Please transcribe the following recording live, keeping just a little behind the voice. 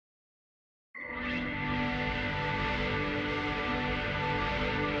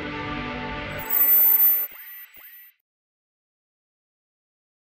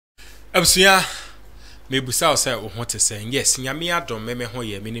Absuya mebusa say wo te say yes nyame adom me ho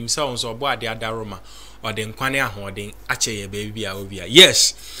ye menim say won so obo ade adaroma or den kwane ahoden ache ye baby a obi a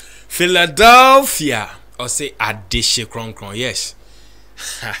yes Philadelphia or say adeshe kronkron yes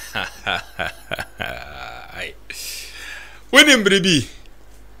wenim bribi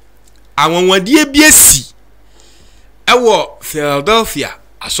awon wadie bi asi ewo Philadelphia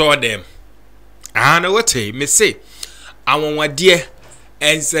aso dem ana wote me say awon wadie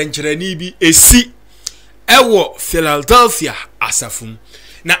ensenkyerani bi esi ewo Philadelphia asafum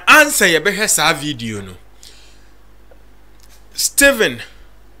na answer ye behwe sa video no Stephen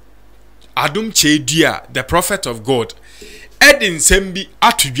Adom Chedia the prophet of God edin sembi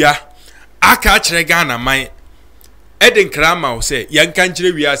atudwa aka kire Ghana man edin krama wo se yanka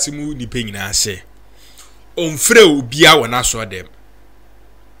nkire wiase mu nipa nyina se omfre obia wona so dem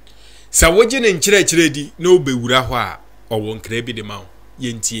sa woje ne nkire di na obewura ho a owo nkire bi de ma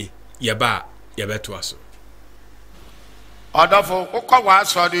yentie yeba yebeto aso Beloved,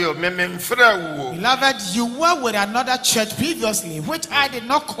 you were with another church previously, which I did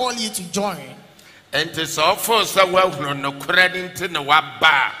not call you to join. And it's awful so well no credit to no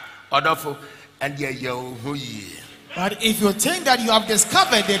wabba. And But if you think that you have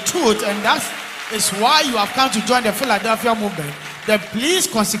discovered the truth and that is why you have come to join the Philadelphia movement, then please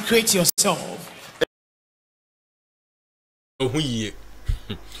consecrate yourself.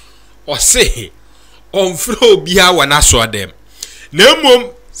 Or say on flow bia wana so dem na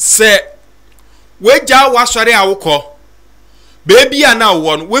mom se weja wasore awukọ baby ana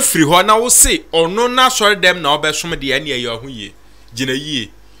wo no we free ho na wo se ono na sore dem na obesom de ane ayi ahoye gina yie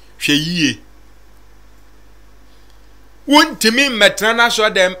hwe yie wontimi metra na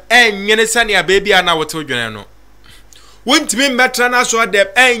sore dem enwene sane a baby ana wo te dwene no wontimi metra na sore dem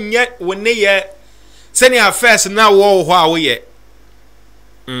enye wone ye sane a first na wo ho a wo ye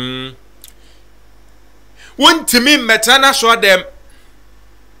wontimi metana so dem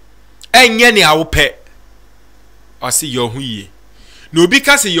enye ne awope o se your hu yie no obi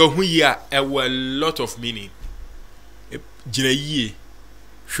ka se your hu yie a a lot of meaning gina yie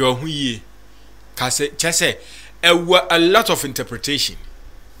hwe hu yie ka se chese a lot of interpretation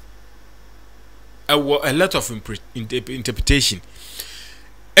a lot of interpretation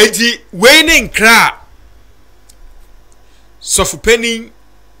enti we ne nkra sofu penny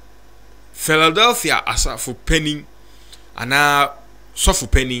Philadelphia asafu penny ana sofu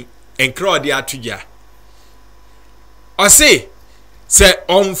penny enkra odi atuja o se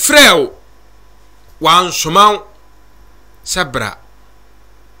on frel wan soman sabra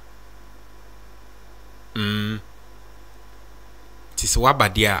ti se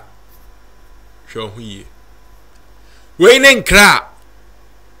wabadia hwe ho ye we ne nkra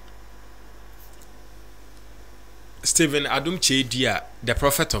Stephen Adom Chedia the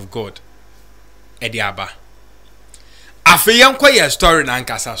prophet of God Ediaba. Afe yanko ye story na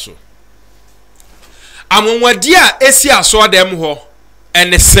nkasa so. Amonwadi a esi aso dem ho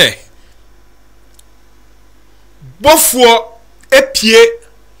ene se. Bofuo epie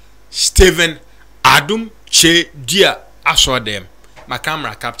Stephen Adom Chedia aso dem. Ma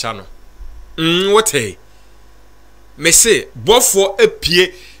camera capture no. Wote. Me say bofuo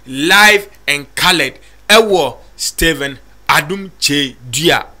epie live and colored ewo Stephen Adom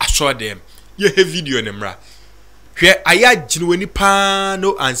Chedia aso dem. Ye have video nemra hwe aya ginwani pa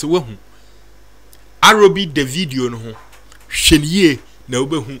no anse wahu arobi the video no ho hweniye na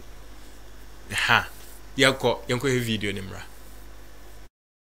obehu ha yanko have video nemra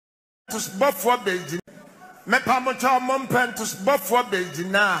to before beji me pamocha mom pen to before beji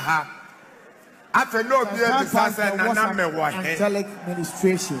na ha afa no bi e sasa na me wa angelic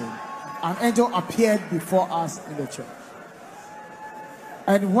ministration. An angel appeared before us in the church.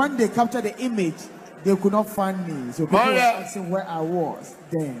 And when they captured the image, they could not find me. So people were asking where I was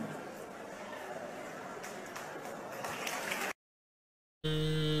then.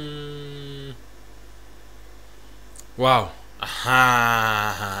 Wow.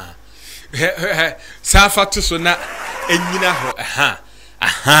 Aha. Safa to so na enyina ho.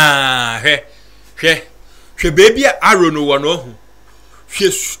 Aha. Hwe baby arrow no one ho.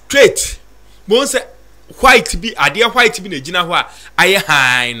 Hwe straight. Mo say white be ade white be na gina ho a aye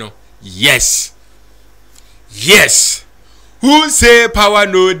high no. Yes. Who say power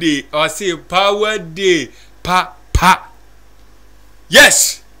no day or say power day pa.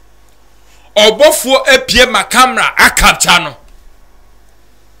 Yes. Obofo epie ma camera a capture no.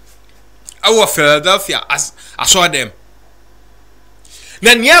 Our Philadelphia as I saw them.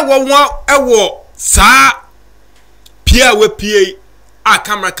 Na nia wo ewo sa pia we pie a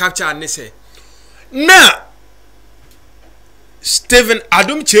camera capture ne say na Stephen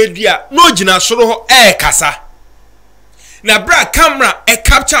Adom Chedia no jina soro ho kasa na bra camera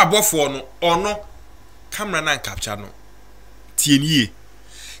capture abofo no ono camera na capture no tienie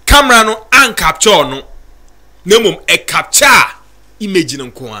camera no an capture no nemom capture image no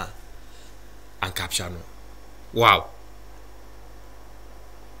nko a an capture no wow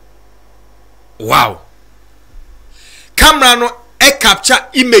camera no capture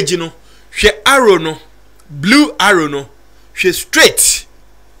image no hwe arrow no blue arrow no hwe straight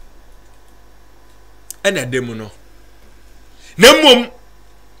ena demu no nemom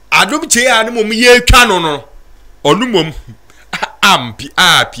Adom che ya ne mom ye twa no onumom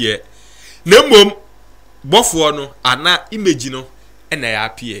apie nemom bofo no ana image no ena ya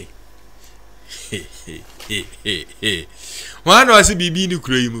apie wana wase bibi ni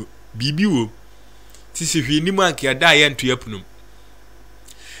kuro yimu bibi wo tisi hwe ni manke ada ya nto yapunum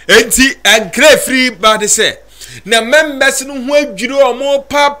enti ankre free bad say na members no ho adwiro omo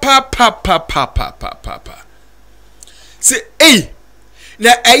pa se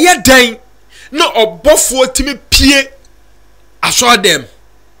na eye dan no obofo timi pie aso dem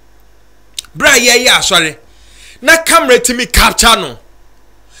bra ye asore na camera timi capture no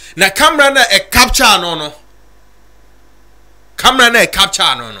na camera na capture no camera na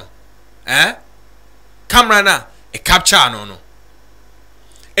capture no camera na capture no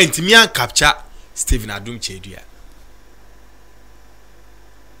entimi an capture Stephen Adom Chedia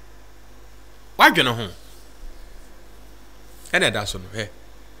wadwene ho ene da so no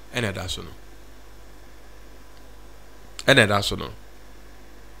ene da so no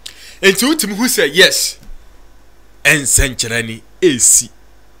enti utim hu say yes ensenkyerani esi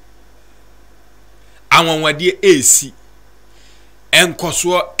anwanwade esi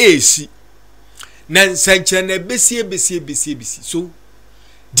enkoso esi na nsenkyerana besie so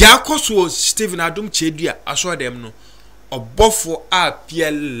dia koso Stephen Adom Chedia aso dem no obofo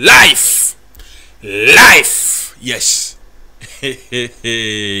apia life yes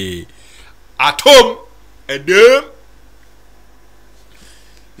Atom Adom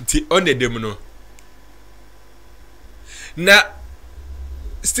ti onedem no na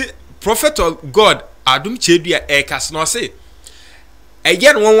prophet of God Adom Chedia ekas no say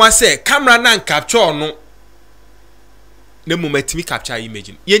again one was say camera na capture no na momentimi capture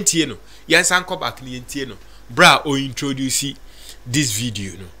image yentie no yensan come back ni yentie no bra o introduce this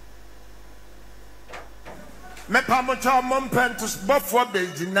video no me pamocha mompentus before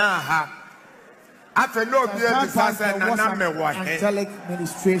bejina ha afa no be bisasa na me wa he angelic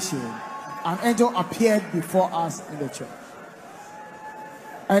ministration. An angel appeared before us in the church,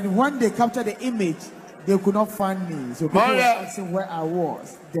 and when they captured the image, they could not find me, so people were asking where I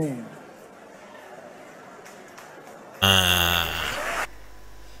was then.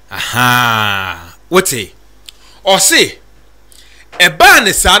 What's it? Or say a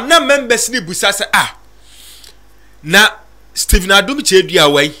ban sa na members ni busa say na Stephen Adom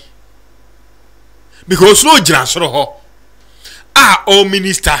Chedia way because no jira soro ho o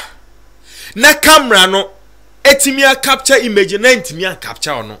minister na camera no etimi capture image na etimi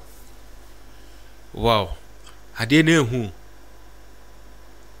capture ono wow ade na ehu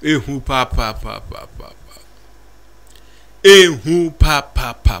pa ehu pa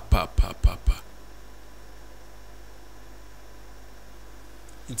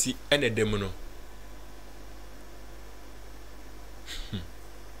nti ene dem no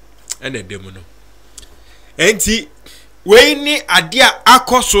enti we ni ade a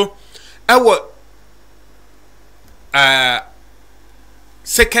akoso ewo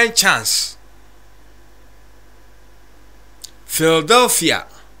second chance Philadelphia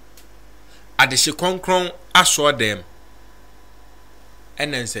adehye konkron aso dem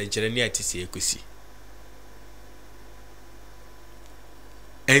enensenkyere ni atisi ekosi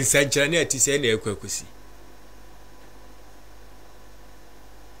ensenkyere ni atisi na ekosi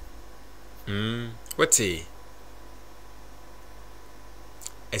what's it?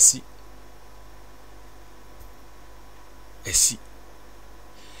 Esi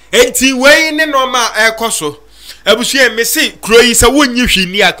enti we ni normal ekoso abusu e mesi kroyi se wonyi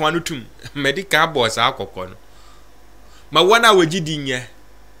hwini akwa no tum medical boss akokọ no ma wana wagidi nye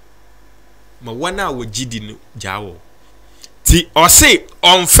ma wana wagidi no jawo ti ose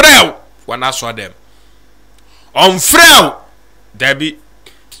on frel wana so dem on frel dabi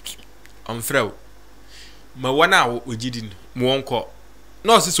on frel ma wana wagidi mo wonko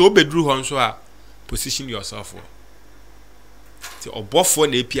no se obeduru ho nso a position yourself ti obofo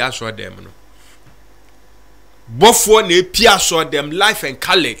na epia so dem no bofo na epia so dem life and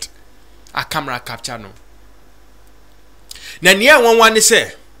color a camera capture no na nia wanwan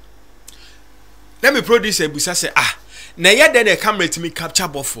say let me produce a busa say na ya de camera to me capture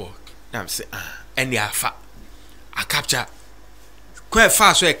before na say any afa a capture quite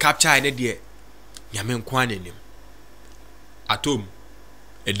fast so a capture any de nyame nko anenim Adom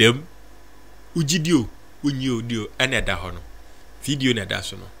Adom ujidio unyi audio ene da ho no video na da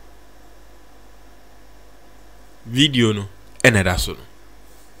so no video no ene da so no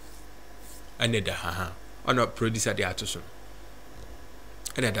ene da ha ono producer de ato so no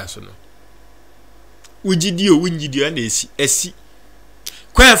ene da so no ujidio unyidio na esi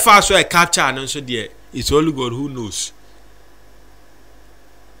quite fast so a capture no so de it's only God who knows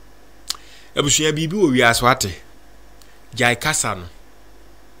ebusuya bibi wo wiase wate jai kasa no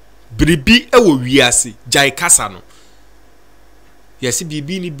bribi e wo wiase jai kasa no yesi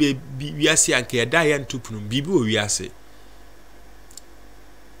bibi ni be wiase anka ya da ya ntupunu bibi wo wiase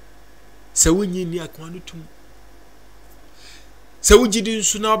se wonyi ni akwa no tum se wujidi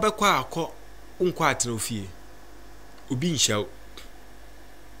nsu na obekwa akọ nkwa atena ofie obi nhyaw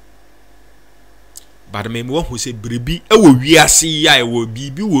badame mo ho se bribi e wo wiase ya e wo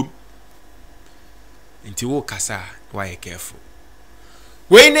bibi wo nti wo kasa why careful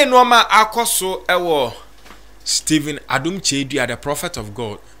we ne noma akoso ewo Stephen Adom Kyei the prophet of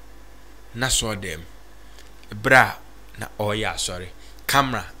God na saw them bra na oya sorry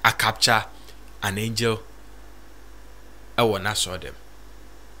camera a capture an angel ewo na saw them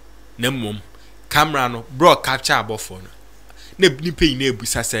na mom camera no bro capture abofo no na nipa na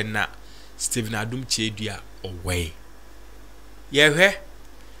ebusa se na Stephen Adom Kyei away yehwe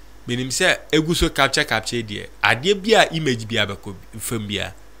menim se eguso capture die ade bia image bia beko fam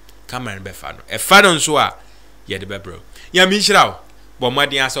bia camera be fa no e fa no so a ye de be bro ya mi hirawo bo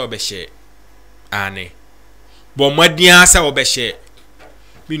modin asa obe share ane bo modin asa obe share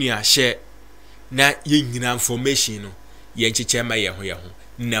minu ya share na ye nyina information no ye nchiche ma ye ho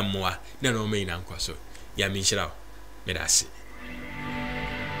na moa na no ma nyina nkoso ya mi hirawo me da se